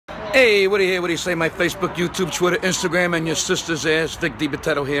Hey, what do you hear? What do you say? My Facebook, YouTube, Twitter, Instagram, and your sister's ass. Vic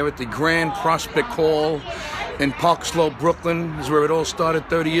Dibitetto here at the Grand Prospect Hall in Park Slope, Brooklyn. This is where it all started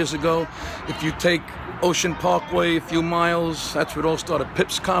 30 years ago. If you take Ocean Parkway a few miles, that's where it all started,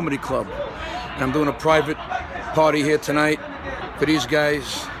 Pips Comedy Club. And I'm doing a private party here tonight for these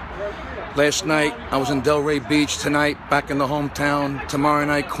guys. Last night, I was in Delray Beach. Tonight, back in the hometown. Tomorrow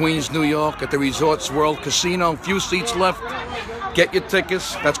night, Queens, New York at the Resorts World Casino. Few seats left. Get your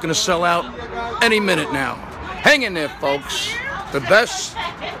tickets. That's going to sell out any minute now. Hang in there, folks. The best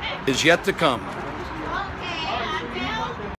is yet to come.